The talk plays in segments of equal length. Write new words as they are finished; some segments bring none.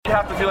you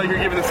have to feel like you're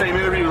giving the same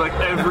interview like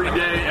every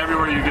day,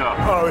 everywhere you go.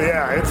 Oh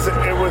yeah,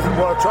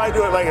 try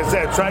doing it, like I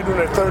said, try doing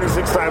it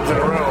 36 times in a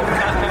row.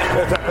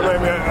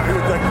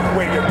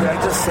 Wait, did I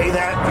just say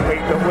that?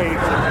 Wait.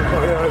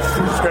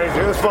 It's crazy.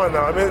 It was fun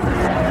though. I mean,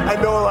 I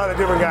know a lot of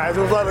different guys.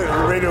 There was a lot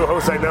of radio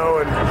hosts I know,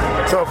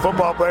 and some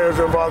football players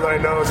are involved that I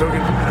know. So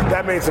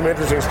that made some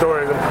interesting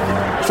stories.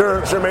 And sure,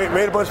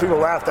 made a bunch of people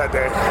laugh that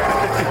day.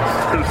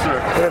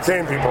 Sure.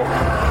 Entertain people.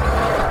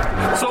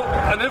 So,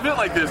 an event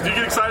like this, do you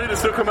get excited to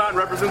still come out and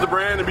represent the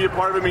brand and be a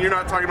part of it? I mean, you're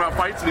not talking about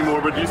fights anymore,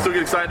 but do you still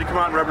get excited to come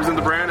out and represent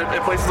the brand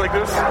at places like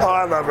this? Oh,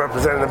 I love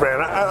representing the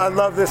brand. I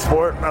love this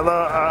sport. I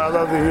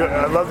love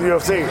the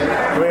UFC.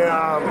 I mean,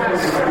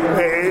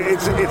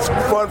 it's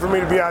fun for me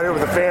to be out here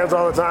with the fans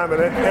all the time,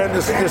 and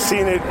just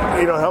seeing it,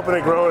 helping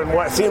it grow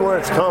and seeing where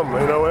it's come,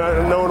 and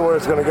knowing where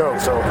it's going to go.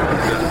 So,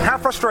 how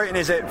frustrating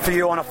is it for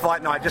you on a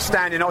fight night, just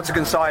standing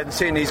octagon side and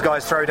seeing these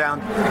guys throw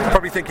down,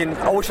 probably thinking,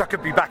 I wish I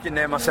could be back in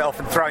there myself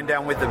and throwing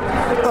down with them?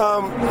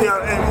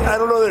 I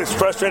don't know that it's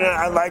frustrating.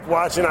 I like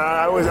watching.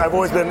 I've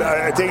always been.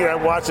 I take it. I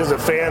watch as a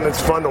fan.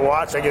 It's fun to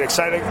watch. I get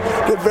excited.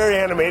 Get very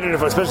animated,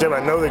 especially if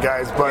I know the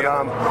guys. But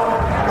I'll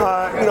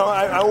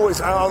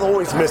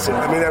always miss it.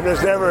 I mean,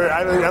 there's never.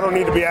 I don't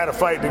need to be at a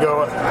fight to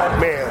go,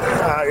 man.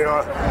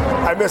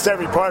 I miss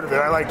every part of it.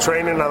 I like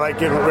training. I like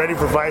getting ready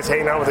for fights,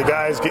 hanging out with the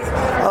guys.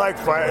 I like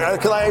fighting. I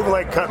even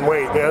like cutting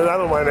weight. I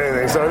don't mind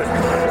anything. So,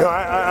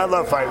 I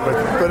love fighting. But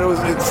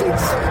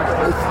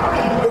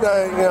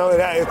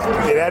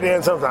it had to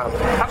end sometime.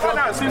 How about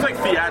now? It seems like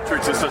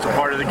theatrics is such a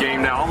part of the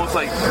game now, almost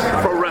like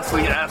pro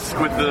wrestling-esque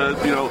with the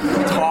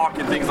talk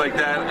and things like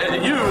that.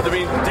 And do you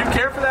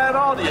care for that at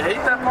all? Do you hate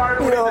that part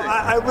of it?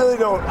 I really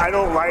don't. I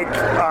don't like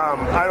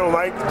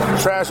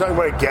trash talking,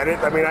 but I get it.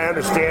 I mean, I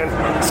understand.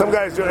 Some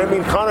guys do. I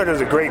mean, Conor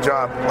does a great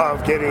job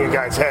of getting in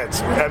guys'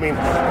 heads. I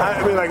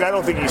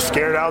don't think he's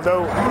scared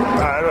Aldo.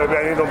 I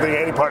don't think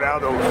any part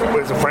of Aldo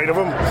was afraid of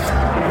him,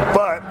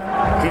 but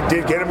he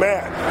did get him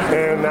mad,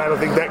 and I don't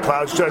think that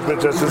clouds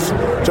judgment just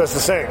the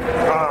same.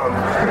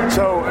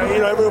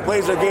 Everyone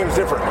plays their games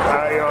different.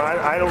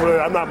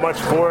 I'm not much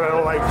for it. I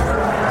don't like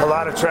a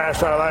lot of trash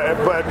talk,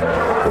 but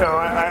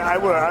I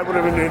would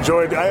have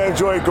enjoyed. I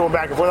enjoy going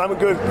back and forth. I'm a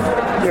good,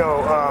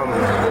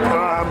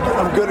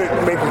 I'm good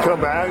at making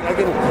comeback.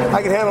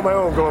 I can handle my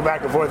own going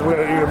back and forth when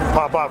you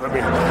pop off at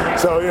me.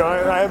 So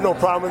I have no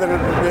problem with it.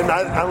 And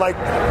I like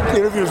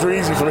interviews are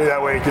easy for me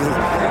that way because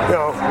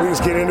we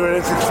just get into it.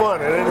 It's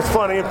fun and it's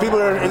funny. And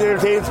it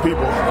entertains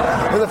people,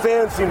 and the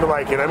fans seem to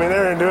like it. I mean,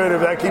 they're into it.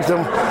 If that keeps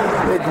them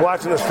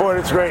watching the sport,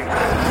 it's great.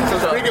 So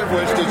speaking of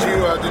which, did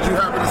you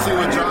happen to see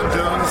what John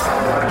Jones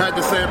had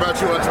to say about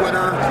you on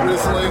Twitter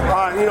recently?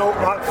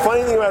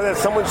 Funny thing about that,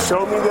 someone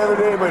showed me the other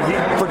day, but he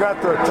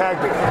forgot to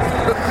tag me.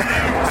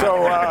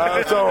 So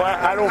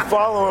I don't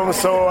follow him,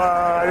 so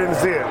I didn't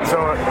see it. So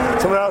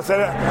someone else said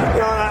it.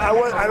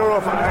 I don't know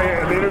if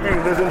the interview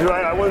you listened to,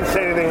 I wouldn't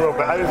say anything real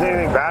bad. I didn't say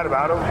anything bad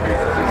about him.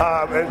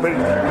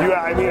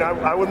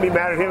 I wouldn't be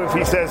mad at him if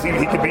he says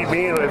he could beat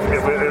me in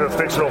a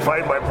fictional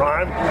fight in my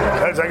prime.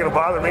 Is that going to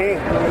bother me?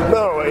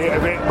 No.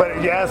 But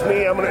if you ask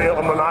me, I'm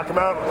gonna knock him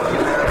out.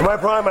 In my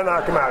prime, I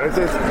knock him out. It's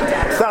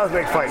styles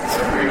make fights.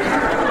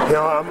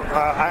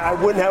 I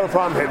wouldn't have a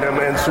problem hitting him,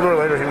 and sooner or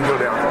later he can go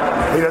down.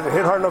 He doesn't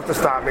hit hard enough to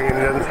stop me, and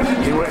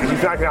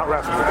he's not going to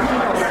out-wrestle me.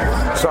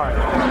 Sorry.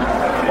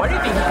 Why do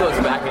you think he goes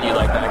back at you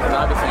like that? Because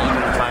obviously you've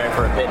been retired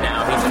for a bit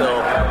now. He's still,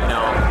 a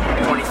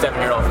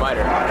 27-year-old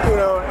fighter.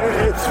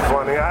 It's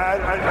funny. I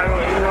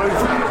don't.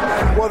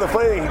 Well, the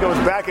funny thing, he goes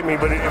back at me,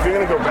 but if you're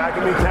going to go back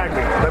at me, tag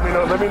me.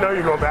 Let me know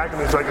you're going back at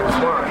me so I can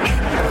respond.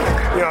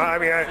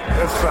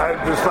 I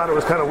just thought it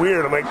was kind of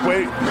weird. I'm like,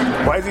 wait,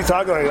 why is he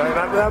talking like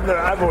that?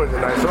 I've always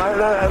been nice, and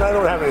I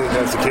don't have anything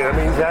against the kid. I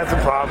mean, he's had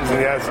some problems, and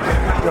he has,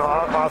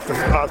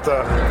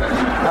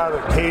 out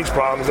of the cage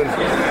problems, and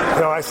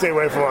I stay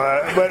away from all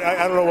that. But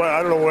I don't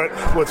know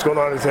what's going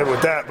on in his head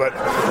with that. But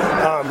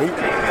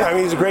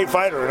he's a great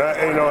fighter,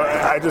 and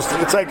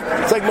it's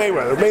like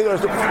Mayweather.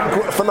 Mayweather's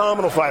a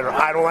phenomenal fighter.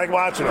 I don't like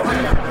watching him.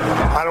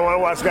 I don't want to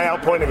watch a guy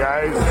outpoint a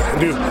guy and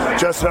do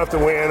just enough to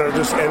win or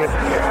just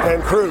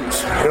and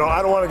cruise.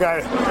 I don't want a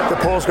guy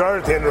that pulls guard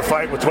at the end of the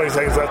fight with 20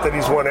 seconds left that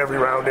he's won every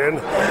round in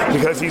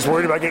because he's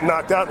worried about getting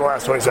knocked out in the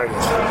last 20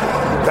 seconds.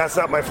 That's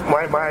not my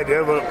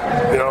idea of a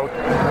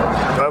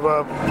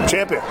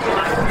champion.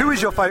 Who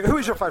is your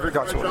favorite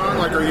guy? John,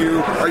 are you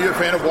a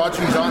fan of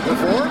watching John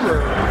perform?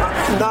 Or?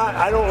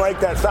 I don't like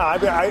that style.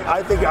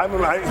 I think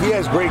he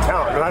has great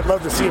talent, and I'd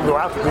love to see him go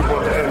after people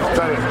and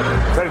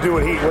try to do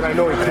what I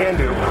know he can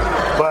do.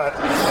 But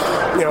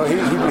he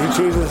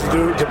chooses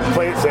to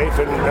play it safe,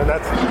 and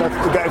that's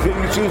the guy. If you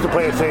choose to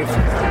play it safe,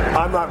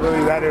 I'm not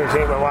really that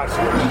entertained by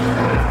watching it.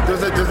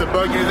 Does it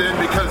bug you then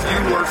because you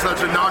were such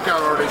a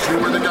knockout artist? You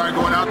were the guy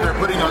going out there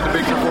putting on the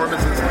big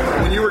performances.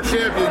 When you were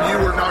champion, you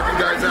were knocking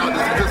guys out.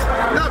 Does it just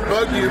not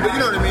bug you, but you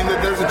know what I mean?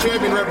 That there's a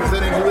champion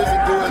representing who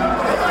isn't doing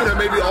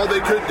maybe all they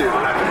could do.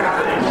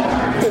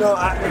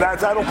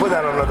 I don't put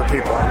that on other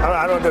people.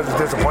 I don't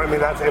disappoint me.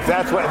 If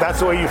that's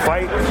the way you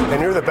fight,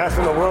 and you're the best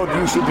in the world,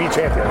 you should be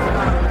champion.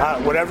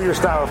 Whatever your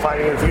style of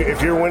fighting,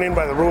 if you're winning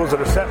by the rules that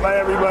are set by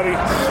everybody,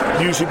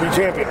 you should be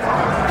champion.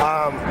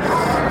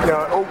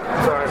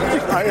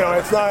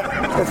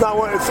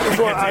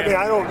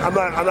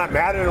 I'm not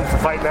mad at him for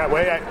fighting that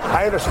way.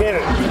 I understand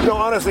it.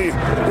 Honestly,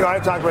 I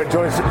talk about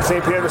Johnny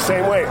St. Pierre the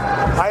same way.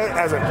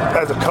 As a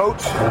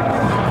coach,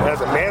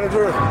 as a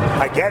manager,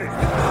 I get it.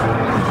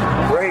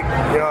 Great.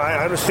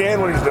 I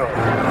understand what he's doing.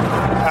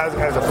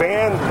 As a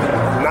fan,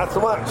 not so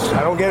much.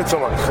 I don't get it so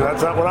much.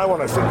 That's not what I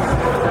want to see.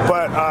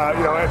 But,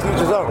 I teach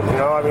his own.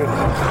 I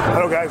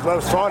know guys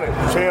love taunting.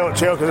 Chael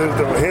because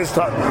of his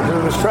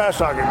trash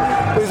talking.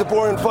 But he's a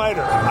boring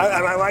fighter.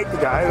 And I like the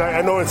guy.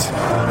 I know it's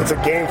a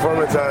game for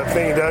him. It's a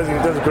thing he does. He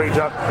does a great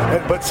job.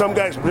 But some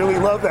guys really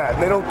love that.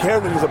 And they don't care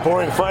that he's a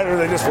boring fighter.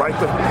 They just like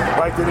to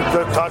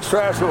talk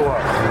trash for a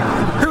while.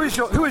 Who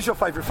is your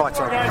favourite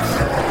fighter?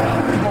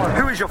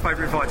 Who is your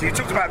favourite fighter? You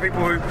talked about people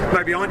who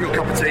maybe aren't your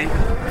cup of tea.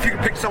 If you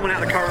could pick someone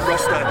out of the current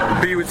roster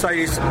who you would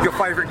say is your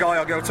favourite guy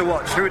I'll go to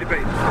watch, who would it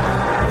be?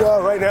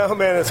 Well, right now,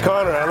 man, it's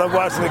Conor. I love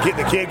watching the kid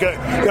go.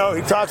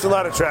 He talks a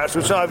lot of trash,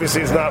 which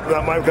obviously is not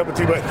my cup of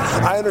tea, but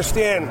I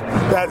understand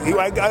that.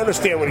 I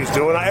understand what he's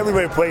doing.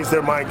 Everybody plays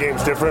their mind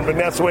games different, but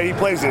that's the way he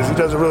plays it. He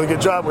does a really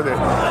good job with it.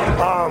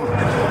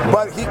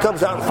 But he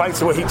comes out and fights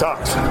the way he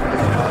talks.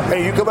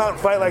 Hey, you come out and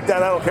fight like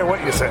that, I don't care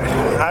what you say.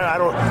 I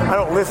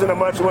don't listen to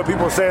much of what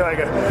people say. Like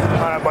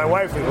my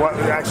wife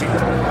actually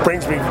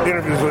brings me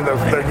interviews with them.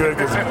 They're good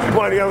because you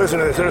gotta listen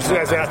to this.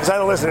 Because I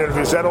don't listen to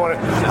interviews. So I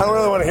don't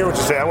really want to hear what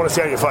you say. I want to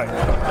see how you fight.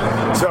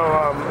 So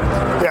I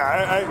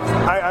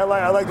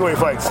like the way he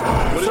fights.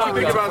 What did you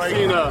think about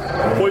seeing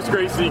Royce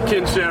Gracie,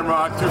 Ken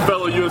Shamrock, two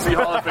fellow UFC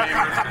Hall of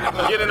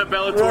Famers, get in a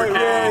Bellator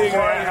cage?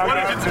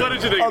 What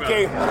did you think about it?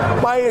 Okay,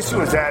 my issue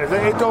is that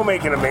it don't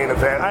make it a main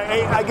event.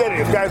 I get it.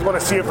 If guys want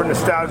to see it for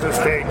nostalgia's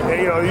sake,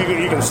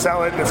 you can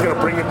sell it and it's going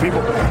to bring in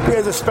people.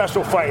 There's a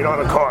special fight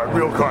on a card,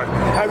 real card.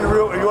 If you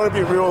want to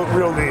be real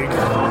league,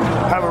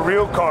 have a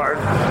real card,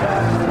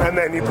 and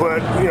then you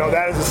put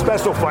that as a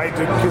special fight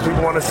because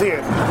people want to see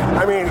it.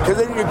 Because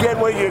then you get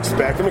what you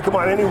expect. Come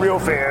on, any real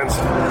fans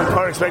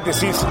are expecting to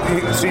see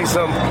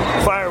some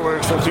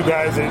fireworks from two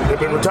guys that have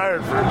been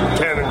retired for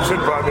 10 and should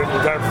probably been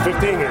retired for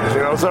 15 years.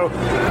 So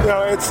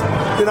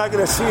you're not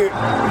going to see it.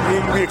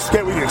 You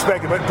expect what you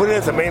expect, but put it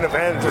as a main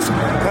event. It's just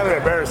kind of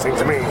embarrassing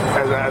to me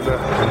as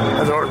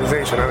an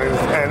organization.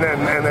 And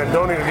then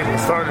don't even get me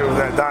started with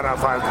that Donna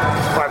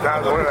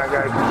 5,000. What that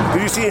guy?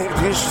 Did you see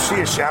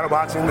his shadow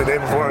boxing the day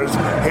before?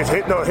 His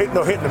hitting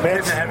the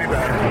mitts.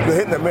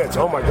 Hitting the mitts.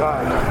 Oh my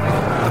God!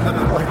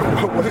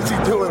 What is he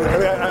doing?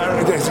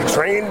 Has he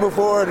trained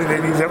before?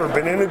 He's ever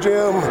been in a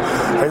gym?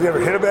 Has he ever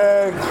hit a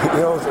bag?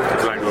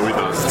 Exactly what we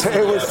thought.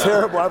 It was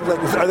terrible. I was like,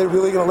 are they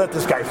really going to let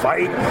this guy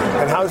fight?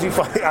 And how's he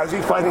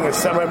fighting a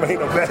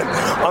semi-main event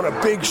on a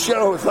big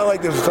show? It's not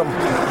like there's some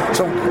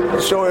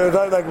show. It's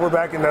not like we're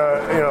back in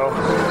the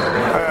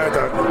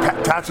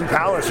Tatsu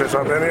Palace or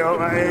something.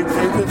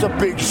 It's a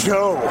big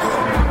show.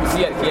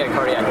 He had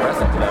cardiac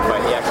arrest after that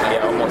fight. He actually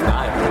almost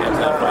died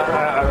after that fight.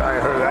 I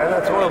heard that.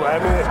 That's horrible.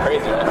 It's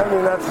crazy. Right?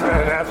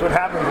 That's what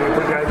happens when you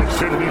put guys that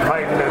shouldn't be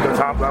fighting at the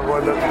top level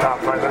and the top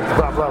fight at the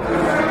top level.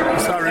 I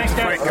saw Rich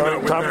Fight come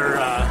out with their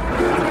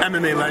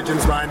MMA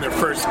Legends line, their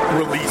first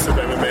release of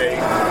MMA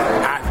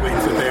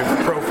athletes that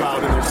they've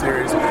profiled in their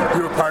series.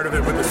 You were part of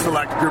it with a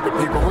select group of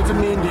people. What does it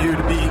mean to you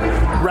to be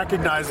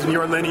recognized in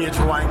your lineage,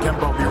 Hawaiian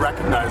Kempo, be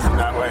recognized in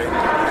that way?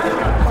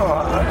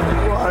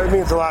 Well, it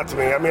means a lot to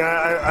me. I'm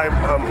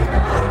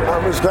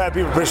just glad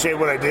people appreciate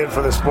what I did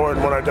for the sport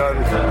and what I've done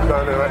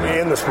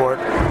in the sport.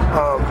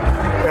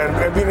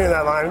 And being in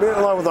that line,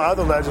 along with the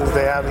other legends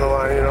they have in the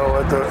line,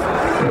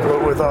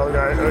 with all the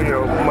guys,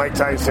 Mike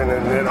Tyson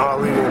and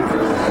Ali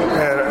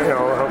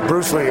and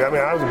Bruce Lee.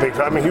 I was a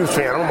huge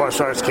fan. I'm a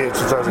martial arts kid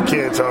since I was a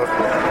kid, so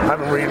I've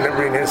been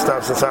reading his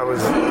stuff since I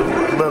was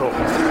little.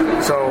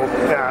 So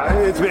yeah,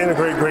 it's been a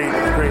great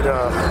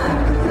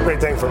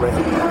thing for me.